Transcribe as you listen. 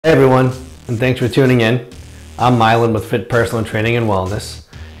Hey everyone, and thanks for tuning in. I'm Milan with Fit Personal Training and Wellness,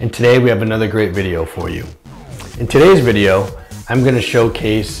 and today we have another great video for you. In today's video, I'm going to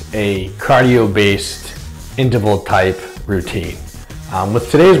showcase a cardio-based interval type routine.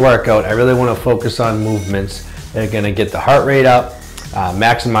 With today's workout, I really want to focus on movements that are going to get the heart rate up,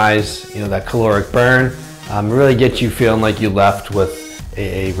 maximize that caloric burn, really get you feeling like you left with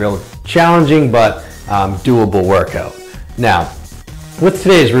a real challenging but doable workout. Now, with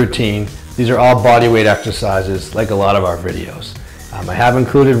today's routine, these are all bodyweight exercises like a lot of our videos. I have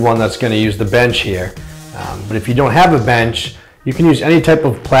included one that's going to use the bench here, but if you don't have a bench, you can use any type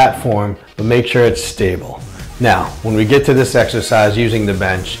of platform, but make sure it's stable. Now, when we get to this exercise using the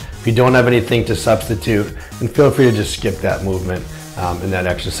bench, if you don't have anything to substitute, then feel free to just skip that movement in that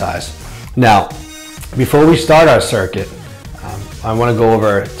exercise. Now, before we start our circuit, I want to go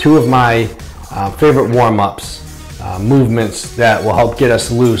over two of my favorite warm-ups, movements that will help get us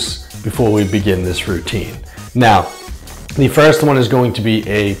loose before we begin this routine. Now, the first one is going to be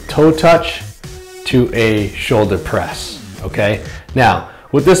a toe touch to a shoulder press, okay? Now,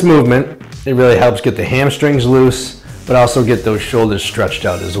 with this movement, it really helps get the hamstrings loose, but also get those shoulders stretched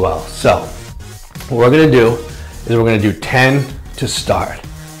out as well. So, what we're gonna do is we're gonna do 10 to start.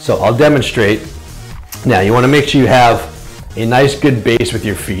 So I'll demonstrate. Now, you wanna make sure you have a nice good base with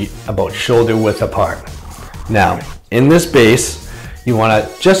your feet, about shoulder width apart. Now, in this base, you want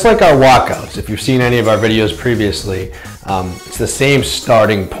to, just like our walkouts, if you've seen any of our videos previously, it's the same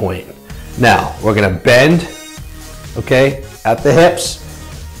starting point. Now, we're going to bend, okay, at the hips,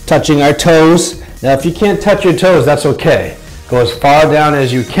 touching our toes. Now, if you can't touch your toes, that's okay. Go as far down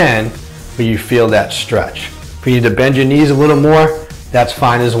as you can, but you feel that stretch. If you need to bend your knees a little more, that's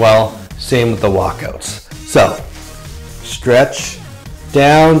fine as well. Same with the walkouts. So, stretch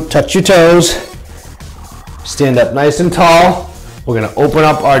down, touch your toes. Stand up nice and tall. We're going to open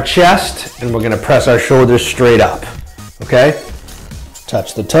up our chest and we're going to press our shoulders straight up. Okay?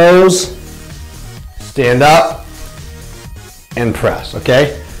 Touch the toes, stand up, and press.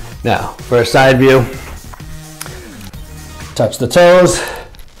 Okay? Now, for a side view, touch the toes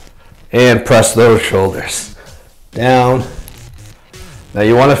and press those shoulders down. Now,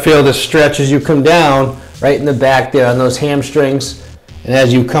 you want to feel the stretch as you come down, right in the back there on those hamstrings. And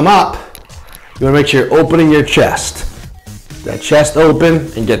as you come up, you want to make sure you're opening your chest. That chest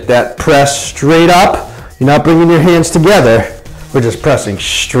open and get that press straight up. You're not bringing your hands together. We're just pressing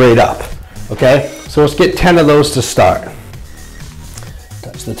straight up. Okay? So let's get 10 of those to start.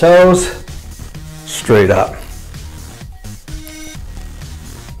 Touch the toes. Straight up.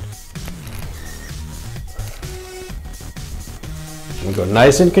 And go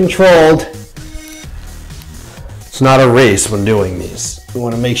nice and controlled. It's not a race when doing these. We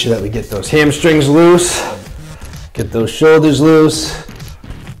want to make sure that we get those hamstrings loose, get those shoulders loose.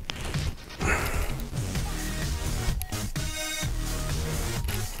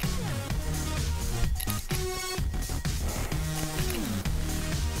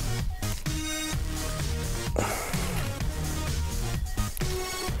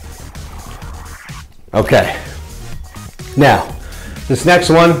 Okay. Now, this next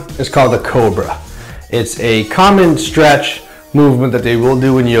one is called the Cobra. It's a common stretch movement that they will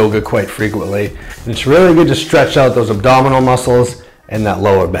do in yoga quite frequently. And it's really good to stretch out those abdominal muscles and that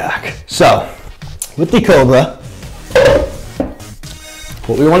lower back. So, with the Cobra,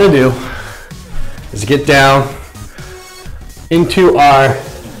 what we want to do is get down into our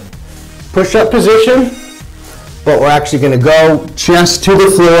push-up position, but we're actually going to go chest to the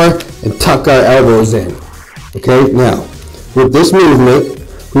floor and tuck our elbows in. Okay, now, with this movement,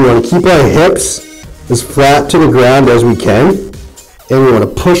 we want to keep our hips as flat to the ground as we can, and we want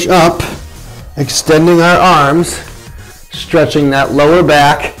to push up, extending our arms, stretching that lower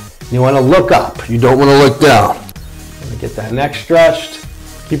back. You want to look up, you don't want to look down. You want to get that neck stretched,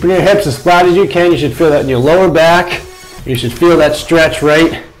 keeping your hips as flat as you can. You should feel that in your lower back. You should feel that stretch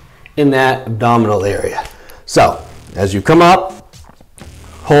right in that abdominal area. So, as you come up,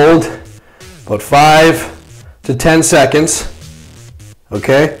 hold about 5 to 10 seconds,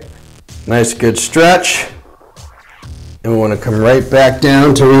 okay? Nice good stretch, and we want to come right back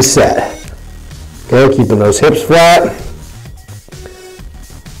down to reset. Okay, keeping those hips flat,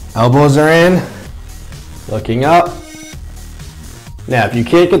 elbows are in, looking up. Now, if you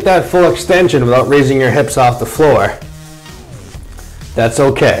can't get that full extension without raising your hips off the floor, that's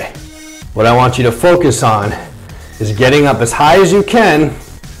okay. What I want you to focus on is getting up as high as you can,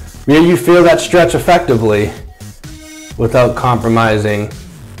 where you feel that stretch effectively, without compromising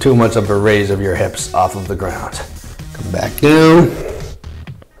too much of a raise of your hips off of the ground. Come back down.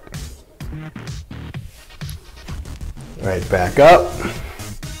 Right back up.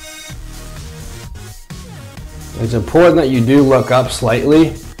 It's important that you do look up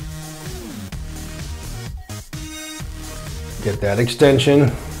slightly. Get that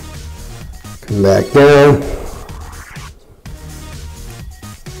extension. Come back down.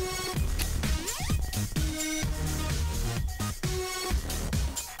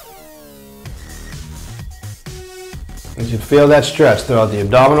 You should feel that stretch throughout the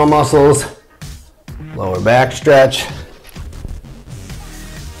abdominal muscles, lower back stretch.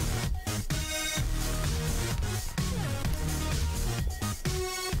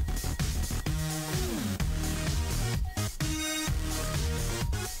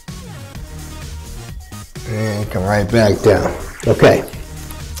 And come right back down. Okay.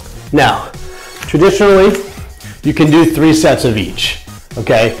 Now, traditionally, you can do 3 sets of each.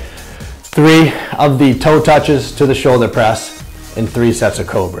 Okay? 3 of the toe touches to the shoulder press and 3 sets of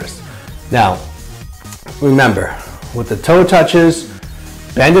cobras. Now, remember, with the toe touches,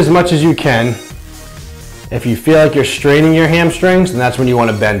 bend as much as you can. If you feel like you're straining your hamstrings, then that's when you want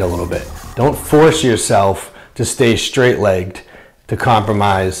to bend a little bit. Don't force yourself to stay straight-legged to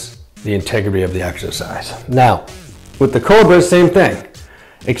compromise the integrity of the exercise. Now, with the cobras, same thing.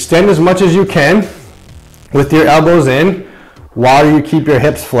 Extend as much as you can with your elbows in while you keep your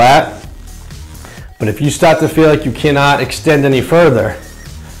hips flat. But if you start to feel like you cannot extend any further,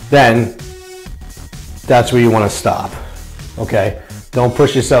 then that's where you want to stop. Okay? Don't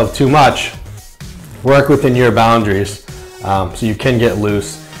push yourself too much. Work within your boundaries so you can get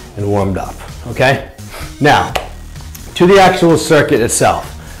loose and warmed up. Okay? Now, to the actual circuit itself.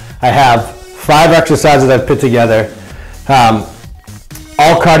 I have 5 exercises I've put together,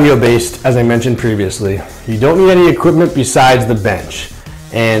 all cardio based, as I mentioned previously. You don't need any equipment besides the bench.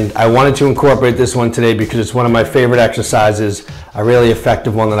 And I wanted to incorporate this one today because it's one of my favorite exercises, a really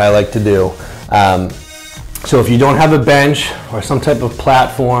effective one that I like to do. So if you don't have a bench or some type of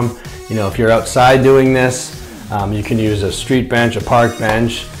platform, you know, if you're outside doing this, you can use a street bench, a park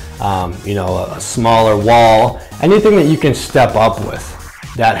bench, you know, a smaller wall, anything that you can step up with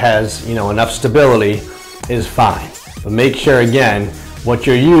that has, you know, enough stability is fine. But make sure, again, what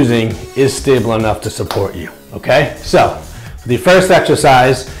you're using is stable enough to support you, okay? So, for the first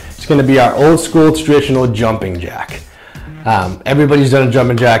exercise, it's gonna be our old school traditional jumping jack. Everybody's done a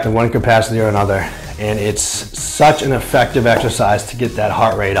jumping jack in one capacity or another, and it's such an effective exercise to get that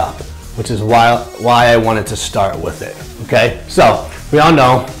heart rate up, which is why I wanted to start with it, okay? So, we all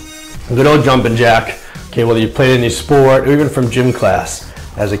know, a good old jumping jack, okay, whether you played any sport or even from gym class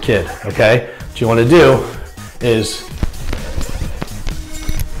as a kid, okay? What you wanna do is,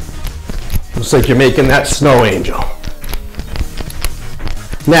 looks like you're making that snow angel.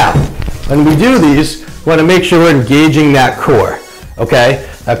 Now, when we do these, we want to make sure we're engaging that core, okay?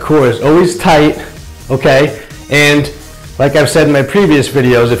 That core is always tight, okay? And like I've said in my previous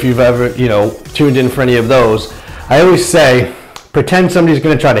videos, if you've ever, you know, tuned in for any of those, I always say, pretend somebody's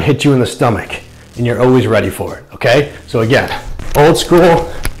going to try to hit you in the stomach, and you're always ready for it, okay? So again, old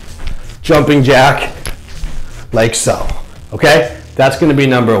school jumping jack, like so, okay? That's going to be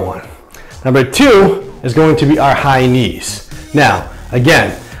number 1. Number 2 is going to be our high knees. Now,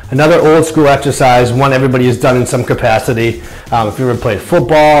 again, another old school exercise, one everybody has done in some capacity. If you ever played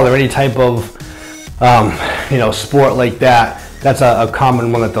football or any type of you know, sport like that, that's a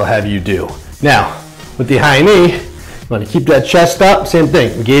common one that they'll have you do. Now, with the high knee, you want to keep that chest up, same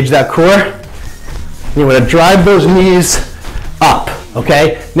thing, engage that core. You want to drive those knees up,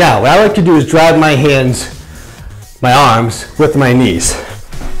 okay? Now, what I like to do is drive my hands, my arms, with my knees.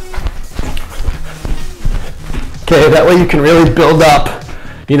 Okay, that way you can really build up,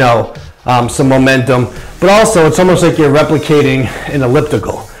 you know, some momentum, but also it's almost like you're replicating an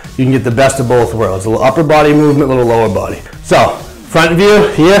elliptical. You can get the best of both worlds, a little upper body movement, a little lower body. So, front view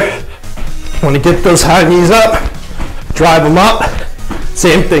here, want to get those high knees up, drive them up,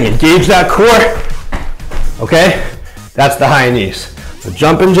 same thing, engage that core, okay? That's the high knees. So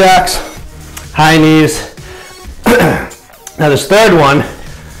jumping jacks, high knees. Now this third one,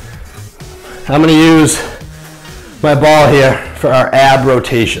 I'm going to use my ball here for our ab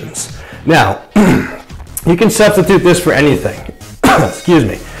rotations. Now, you can substitute this for anything. Excuse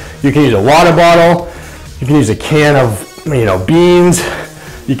me. You can use a water bottle, you can use a can of, you know, beans,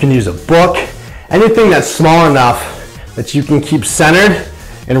 you can use a book, anything that's small enough that you can keep centered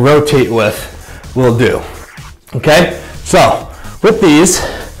and rotate with will do. Okay? So, with these,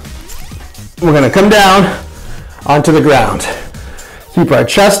 we're gonna come down onto the ground. Keep our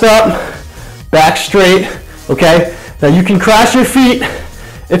chest up, back straight. Okay, now you can cross your feet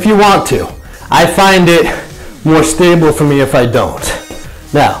if you want to. I find it more stable for me if I don't.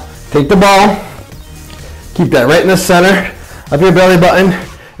 Now, take the ball, keep that right in the center of your belly button,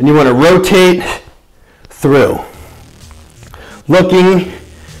 and you want to rotate through. looking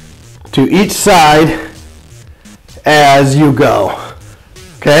to each side as you go,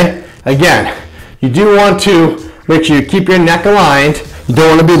 okay? Again, you do want to make sure you keep your neck aligned. You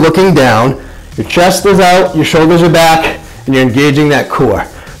don't want to be looking down. Your chest is out, your shoulders are back, and you're engaging that core.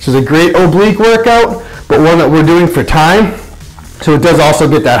 This is a great oblique workout, but one that we're doing for time, so it does also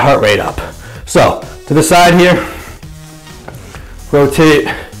get that heart rate up. So, to the side here, rotate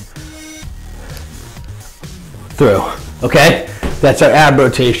through, okay? That's our ab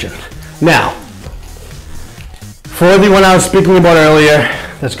rotation. Now, for the one I was speaking about earlier,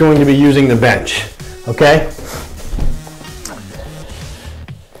 that's going to be using the bench, okay?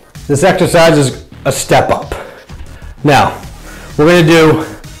 This exercise is a step up. Now, we're going to do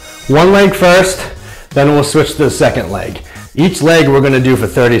one leg first, then we'll switch to the second leg. Each leg we're going to do for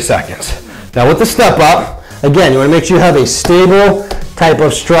 30 seconds. Now with the step up, again, you want to make sure you have a stable type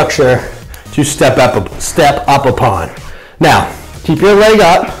of structure to step up upon. Now, keep your leg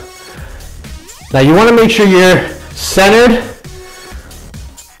up. Now you want to make sure you're centered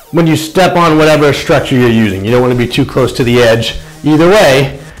when you step on whatever structure you're using. You don't want to be too close to the edge either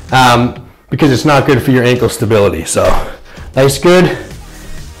way, because it's not good for your ankle stability. So, nice, good.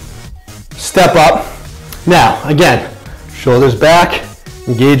 Step up. Now, again, shoulders back,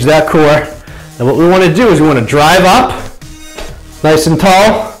 engage that core. And what we want to do is we want to drive up, nice and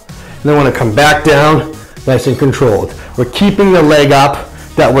tall, and then want to come back down, nice and controlled. We're keeping the leg up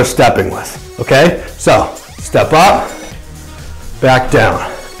that we're stepping with, okay? So, step up, back down.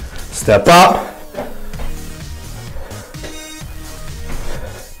 Step up,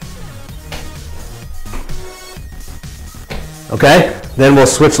 okay? Then we'll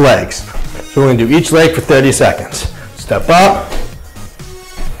switch legs. So we're going to do each leg for 30 seconds. Step up,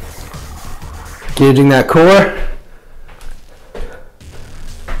 engaging that core.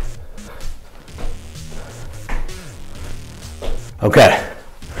 Okay.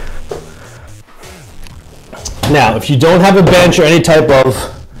 Now, if you don't have a bench or any type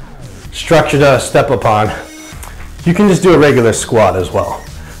of structure to step upon, you can just do a regular squat as well.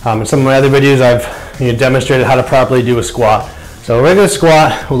 In some of my other videos, I've demonstrated how to properly do a squat. So a regular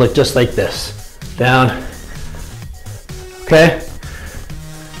squat will look just like this. Down. Okay?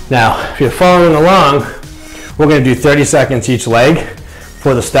 Now, if you're following along, we're going to do 30 seconds each leg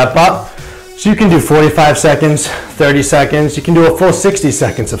for the step up. So you can do 45 seconds, 30 seconds. You can do a full 60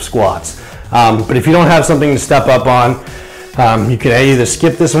 seconds of squats. But if you don't have something to step up on, you can either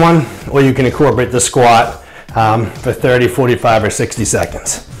skip this one or you can incorporate the squat for 30, 45, or 60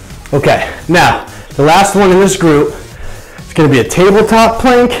 seconds. Okay, now the last one in this group is going to be a tabletop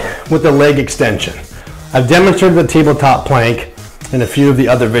plank with a leg extension. I've demonstrated the tabletop plank in a few of the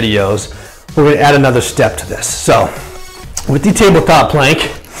other videos. We're going to add another step to this. So with the tabletop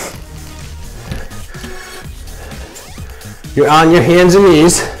plank, you're on your hands and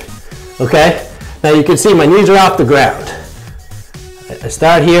knees, okay? Now you can see my knees are off the ground. I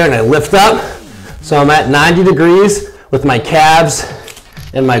start here and I lift up, so I'm at 90 degrees with my calves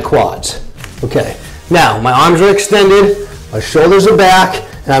and my quads. Okay, now my arms are extended, my shoulders are back,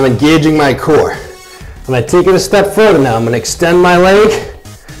 and I'm engaging my core. I'm going to take it a step further now. I'm going to extend my leg,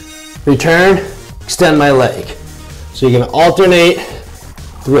 return, extend my leg. So you're going to alternate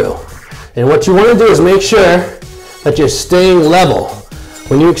through. And what you want to do is make sure that you're staying level.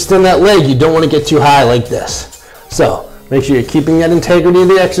 When you extend that leg, you don't want to get too high like this. So make sure you're keeping that integrity of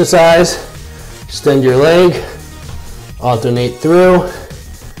the exercise. Extend your leg, alternate through,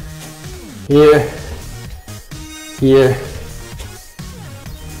 here, here.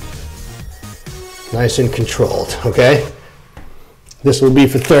 Nice and controlled, okay? This will be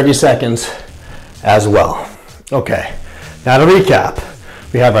for 30 seconds as well. Okay, now to recap.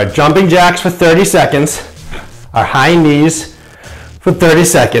 We have our jumping jacks for 30 seconds, our high knees for 30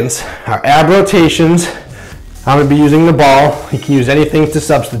 seconds, our ab rotations. I'm going to be using the ball. You can use anything to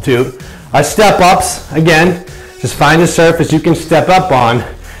substitute. Our step ups, again, just find a surface you can step up on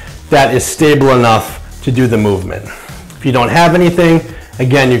that is stable enough to do the movement. If you don't have anything,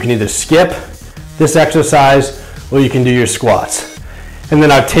 again, you can either skip this exercise or you can do your squats. And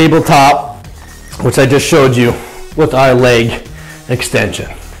then our tabletop, which I just showed you with our leg extension.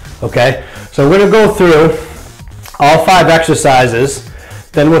 Okay, so we're going to go through all 5 exercises,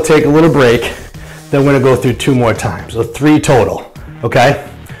 then we'll take a little break, then we're going to go through 2 more times, so 3 total. Okay,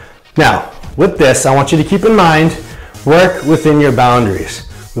 now with this, I want you to keep in mind, work within your boundaries.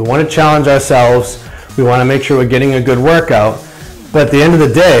 We want to challenge ourselves, we want to make sure we're getting a good workout, but at the end of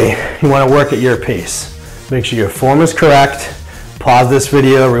the day, you want to work at your pace. Make sure your form is correct, pause this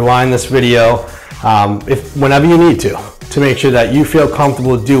video, rewind this video, whenever you need to make sure that you feel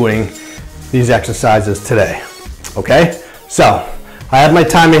comfortable doing these exercises today. Okay, So I have my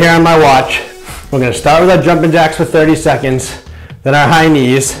timer here on my watch. We're gonna start with our jumping jacks for 30 seconds, then our high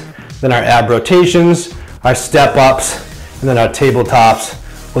knees, then our ab rotations, our step ups, and then our tabletops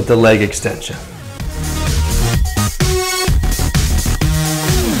with the leg extension.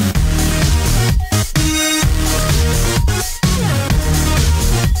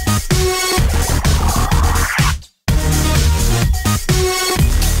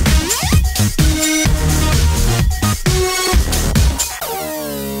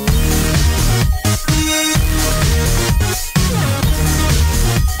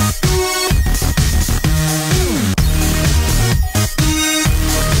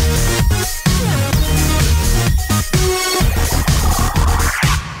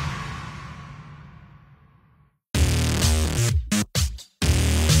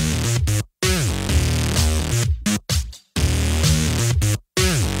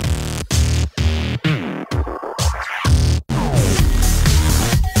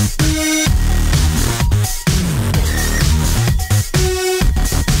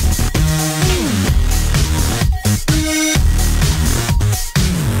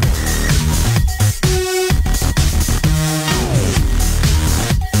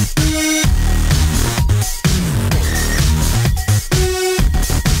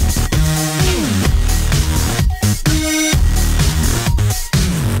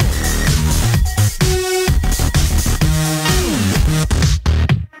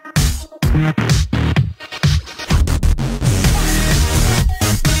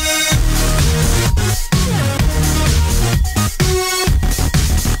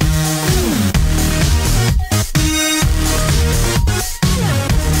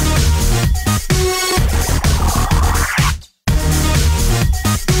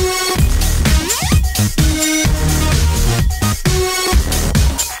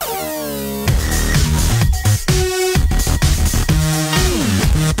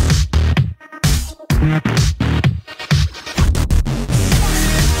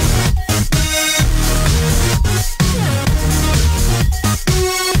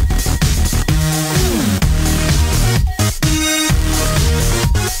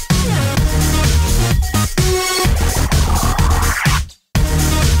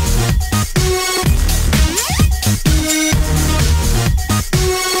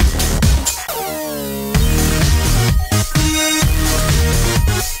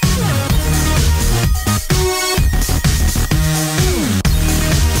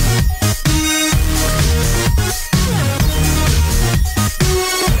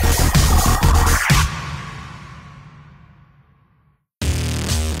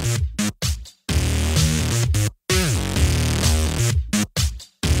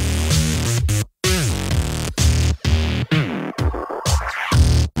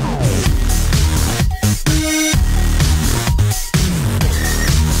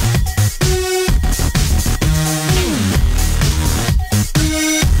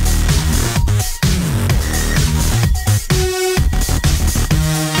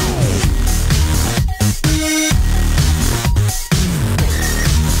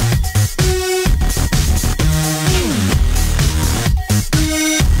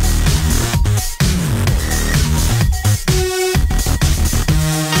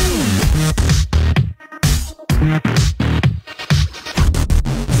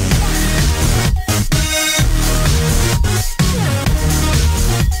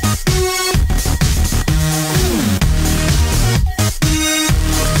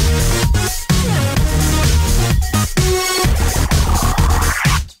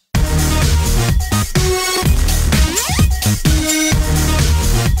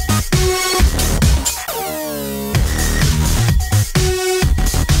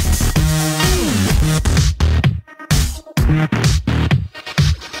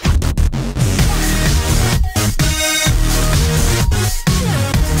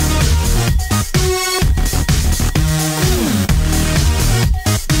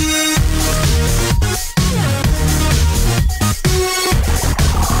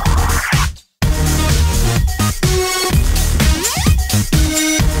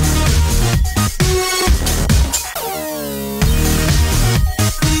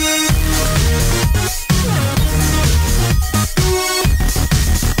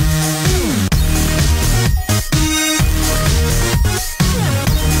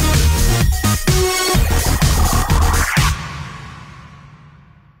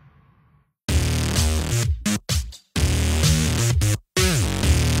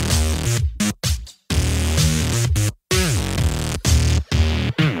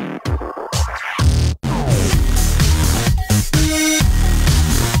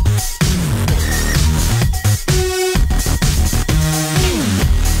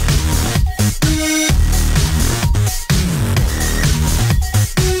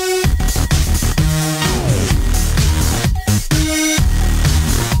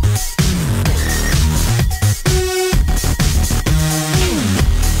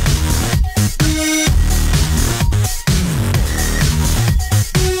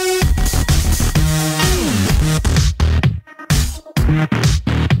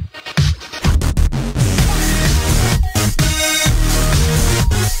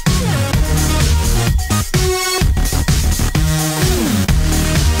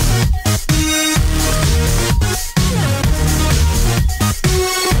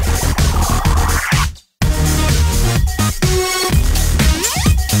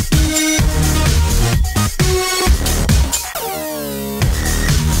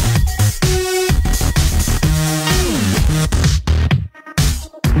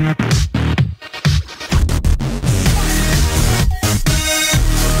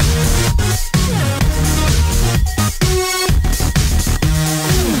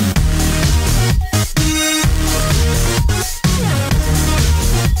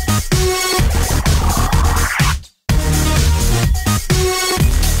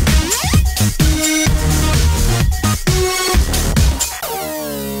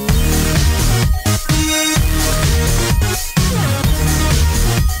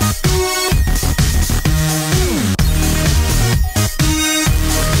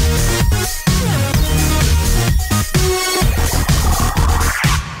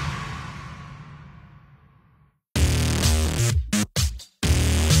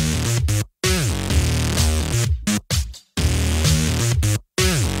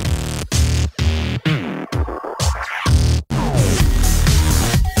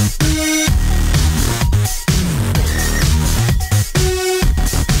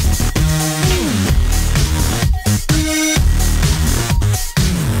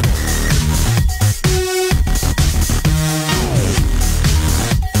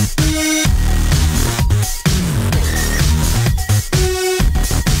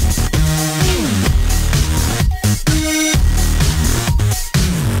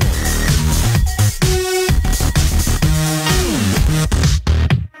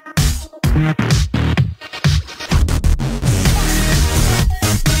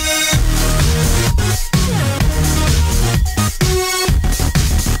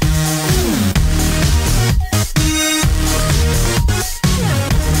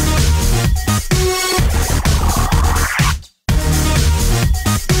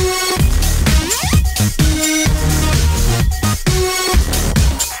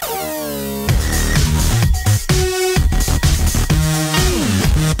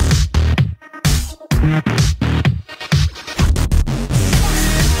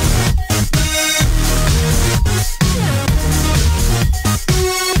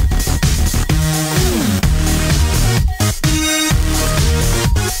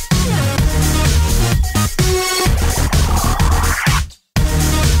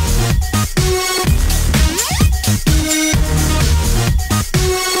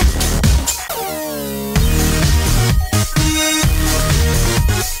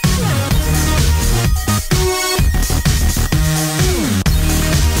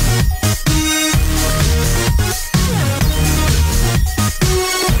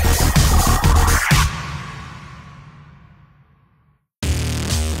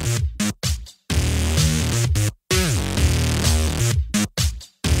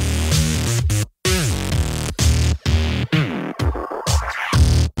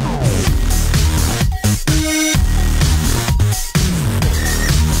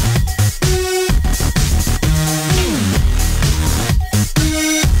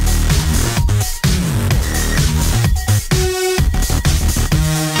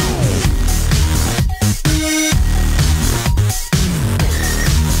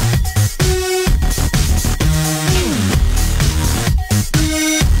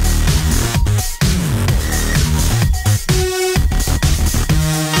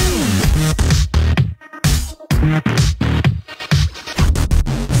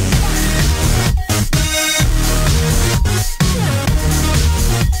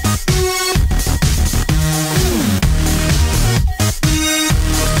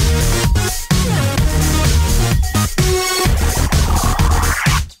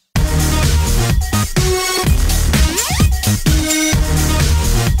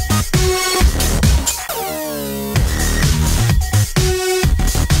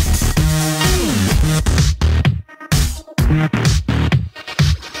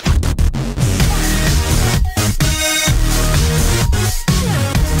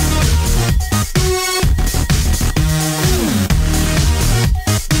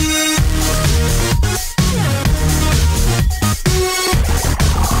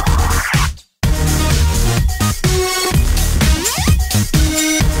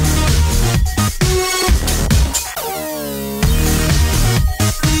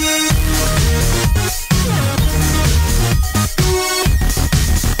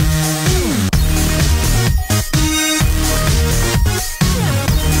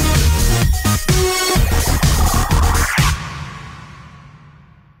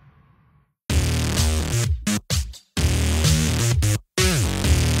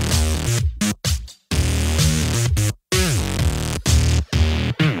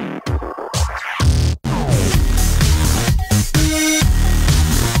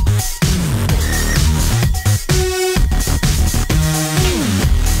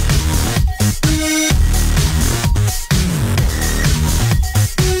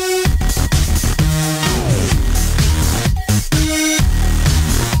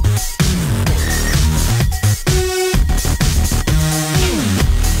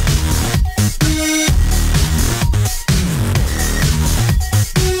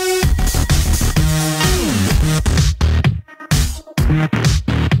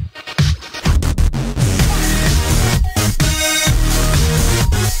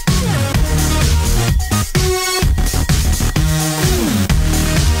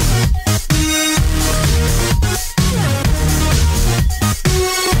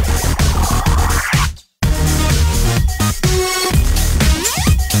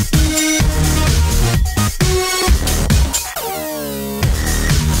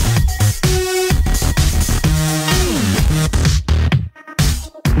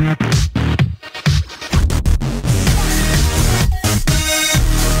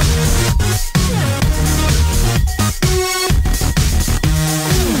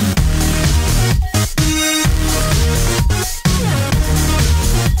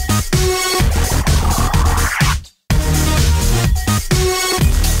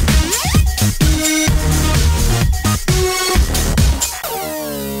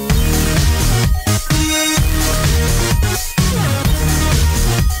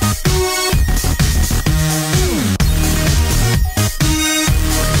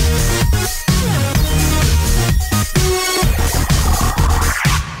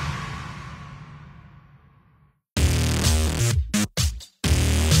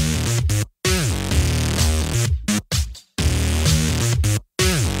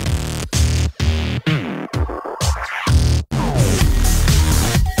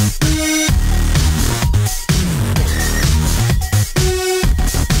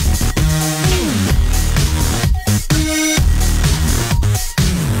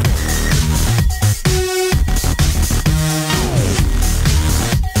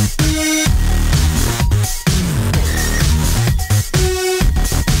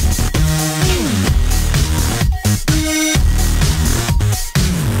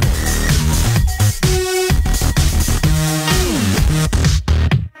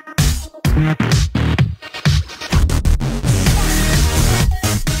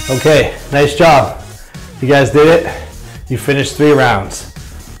 Okay, nice job. You guys did it. You finished 3 rounds.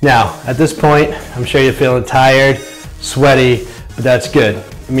 Now, at this point, I'm sure you're feeling tired, sweaty, but that's good.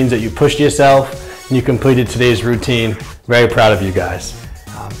 It means that you pushed yourself and you completed today's routine. Very proud of you guys.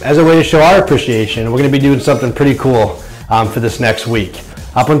 As a way to show our appreciation, we're gonna be doing something pretty cool for this next week.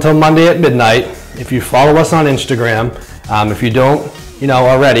 Up until Monday at midnight, if you follow us on Instagram, if you don't,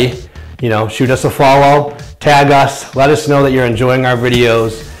 already, shoot us a follow, tag us, let us know that you're enjoying our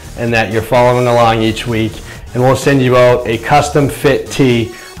videos and that you're following along each week, and we'll send you out a custom fit tee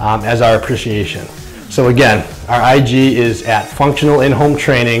as our appreciation. So again, our IG is at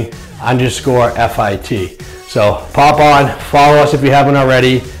functionalinhometraining_FIT. So pop on, follow us if you haven't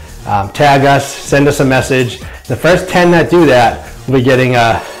already, tag us, send us a message. The first 10 that do that will be getting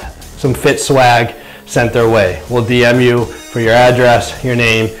some fit swag sent their way. We'll DM you for your address, your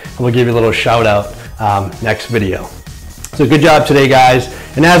name, and we'll give you a little shout out next video. So good job today, guys.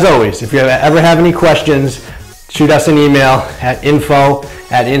 And as always, if you ever have any questions, shoot us an email at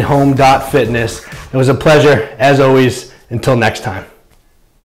info@inhome.fitness. It was a pleasure, as always. Until next time.